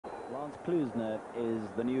Lance Klusener is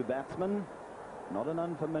the new batsman. Not an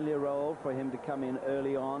unfamiliar role for him to come in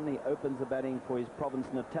early on. He opens the batting for his province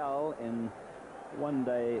Natal in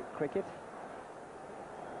one-day cricket.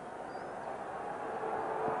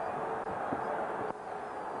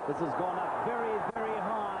 This has gone up very, very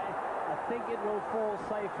high. I think it will fall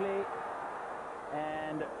safely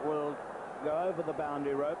and will go over the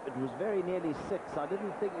boundary rope. It was very nearly 6. I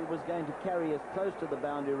didn't think it was going to carry as close to the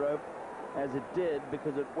boundary rope as it did,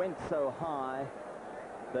 because it went so high,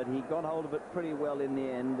 but he got hold of it pretty well in the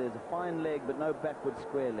end. There's a fine leg but no backward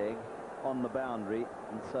square leg on the boundary,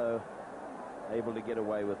 and so able to get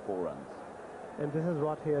away with 4 runs. And this is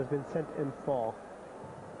what he has been sent in for,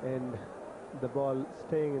 and the ball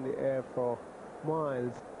staying in the air for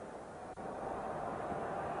miles.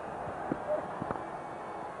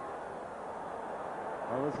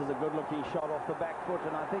 Well, this is a good-looking shot off the back foot,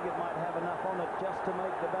 and I think it might have enough on it just to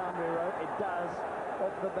make the boundary rope. It does,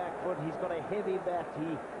 off the back foot. He's got a heavy bat.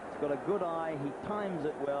 He's got a good eye. He times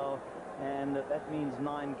it well, and that means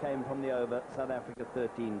 9 came from the over. South Africa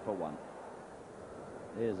 13 for 1.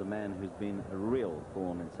 There's a man who's been a real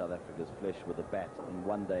thorn in South Africa's flesh with a bat in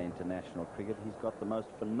one-day international cricket. He's got the most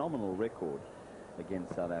phenomenal record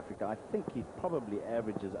against South Africa. I think he probably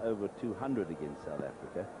averages over 200 against South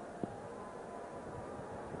Africa.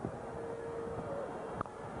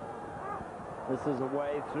 This is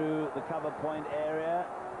away through the cover point area,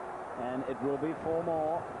 and it will be 4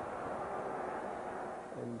 more.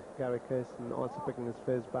 And Gary Kirsten also picking his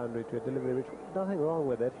first boundary to a delivery, which nothing wrong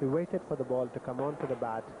with it. He waited for the ball to come onto the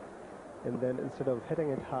bat, and then instead of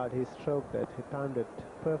hitting it hard, he stroked it. He timed it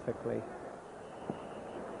perfectly.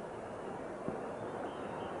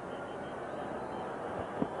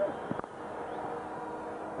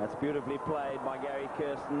 That's beautifully played by Gary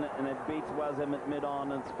Kirsten, and it beats Wazim at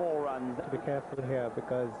mid-on, and it's 4 runs. To be careful here,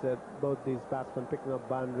 because both these batsmen picking up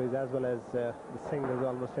boundaries, as well as the singles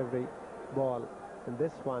almost every ball. And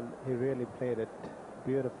this one, he really played it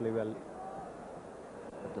beautifully well.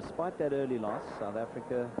 But despite that early loss, South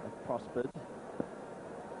Africa have prospered.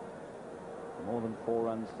 More than 4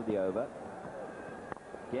 runs to the over.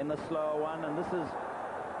 Again, the slower one, and this is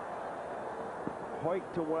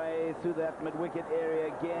hoiked away through that mid-wicket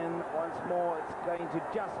area again. Once more, it's going to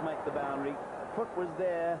just make the boundary. Foot was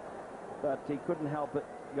there, but he couldn't help it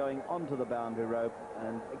going onto the boundary rope.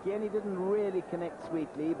 And again, he didn't really connect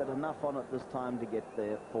sweetly, but enough on it this time to get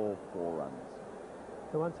there for 4 runs.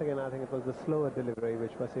 So once again, I think it was the slower delivery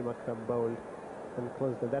which Wasim Akram bowled and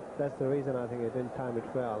closed it. That's the reason I think he didn't time it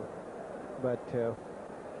well. But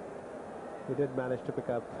he did manage to pick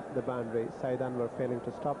up the boundary. Saeed Anwar failing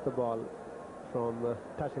to stop the ball from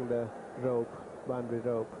touching the rope, boundary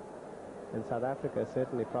rope. And South Africa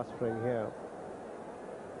certainly prospering here.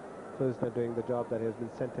 Klusener doing the job that he has been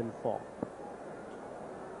sent in for.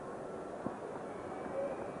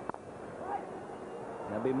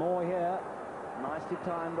 There'll be more here. Nicely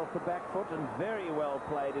timed off the back foot and very well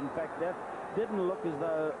played. In fact, that didn't look as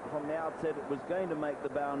though from the outset it was going to make the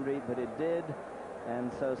boundary, but it did.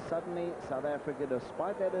 And so suddenly South Africa,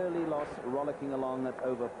 despite that early loss, rollicking along at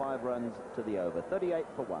over 5 runs to the over. 38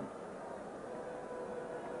 for 1.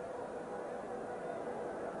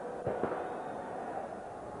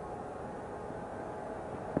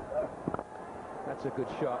 That's a good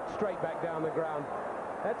shot. Straight back down the ground.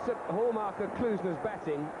 That's a hallmark of Klusener's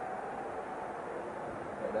batting.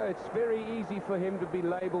 You know, it's very easy for him to be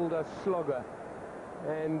labelled a slogger,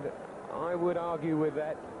 and I would argue with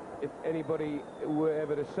that if anybody were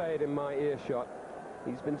ever to say it in my earshot.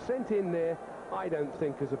 He's been sent in there, I don't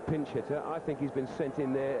think as a pinch hitter. I think he's been sent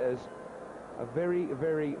in there as a very,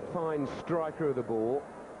 very fine striker of the ball,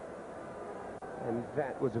 and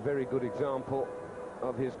that was a very good example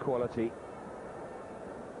of his quality.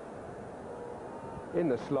 In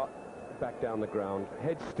the slot, back down the ground,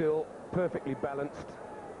 head still, perfectly balanced.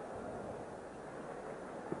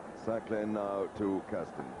 Cycling now to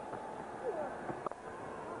Kirsten.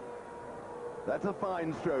 That's a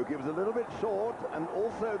fine stroke. It was a little bit short, and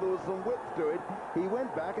also there was some width to it. He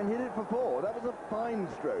went back and hit it for 4. That was a fine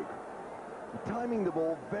stroke. Timing the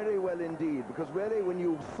ball very well indeed, because really when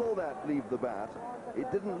you saw that leave the bat, it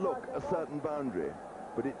didn't look a certain boundary,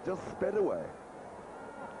 but it just sped away.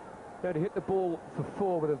 Now, to hit the ball for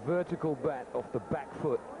 4 with a vertical bat off the back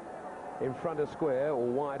foot in front of square or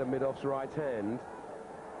wide of mid-off's right hand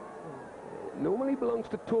normally belongs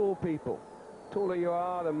to tall people. Taller you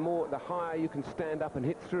are, the higher you can stand up and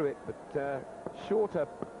hit through it, but shorter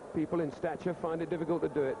people in stature find it difficult to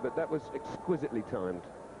do it, but that was exquisitely timed.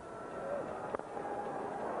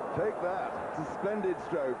 Take that. It's a splendid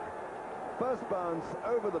stroke. First bounce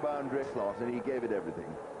over the boundary slot, and he gave it everything.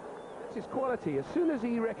 That's his quality. As soon as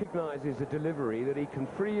he recognises a delivery that he can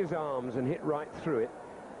free his arms and hit right through it,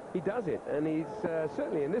 he does it, and he's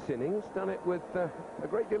certainly in this innings done it with a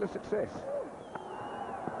great deal of success.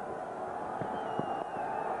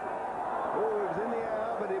 Oh, it was in the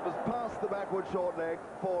air, but it was past the backward short leg,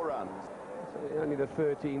 4 runs. So only the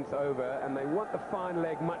 13th over, and they want the fine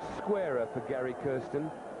leg much squarer for Gary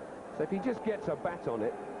Kirsten. So if he just gets a bat on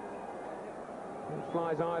it, it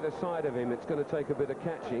flies either side of him, it's going to take a bit of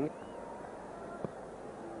catching.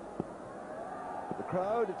 The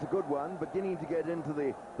crowd, it's a good one, beginning to get into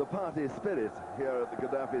the party spirit here at the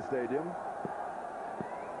Gaddafi Stadium.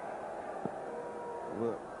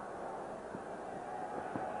 Look.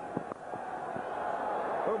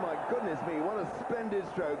 Oh my goodness me, what a splendid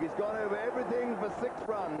stroke. He's gone over everything for 6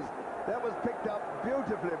 runs. That was picked up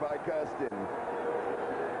beautifully by Kirsten.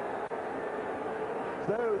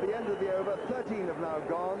 So the end of the over, 13 have now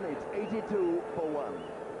gone. It's 82 for 1.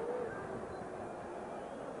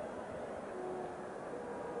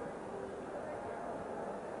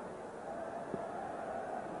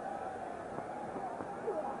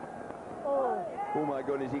 Oh my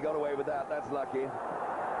goodness, he got away with that. That's lucky.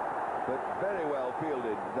 But very well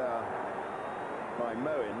fielded by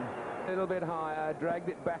Moen. A little bit higher, dragged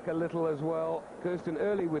it back a little as well. Kirsten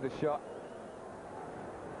early with a shot.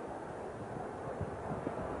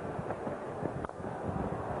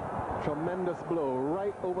 Tremendous blow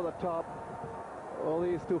right over the top. All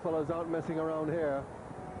these two fellas aren't messing around here.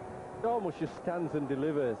 It almost just stands and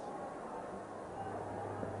delivers.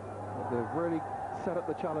 But they've really set up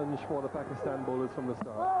the challenge for the Pakistan bowlers from the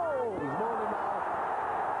start. Oh! He's bowling now.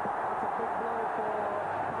 That's a big blow for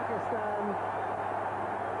Pakistan.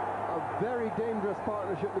 A very dangerous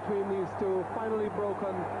partnership between these two. Finally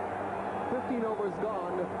broken. 15 overs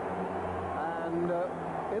gone. And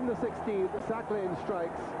in the 16th, Sack Lane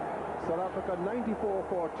strikes. South Africa 94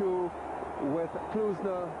 for 2 with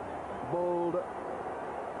Klusener bowled.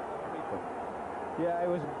 Yeah, it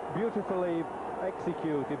was beautifully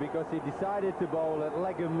executed because he decided to bowl at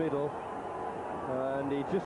leg and middle, and he just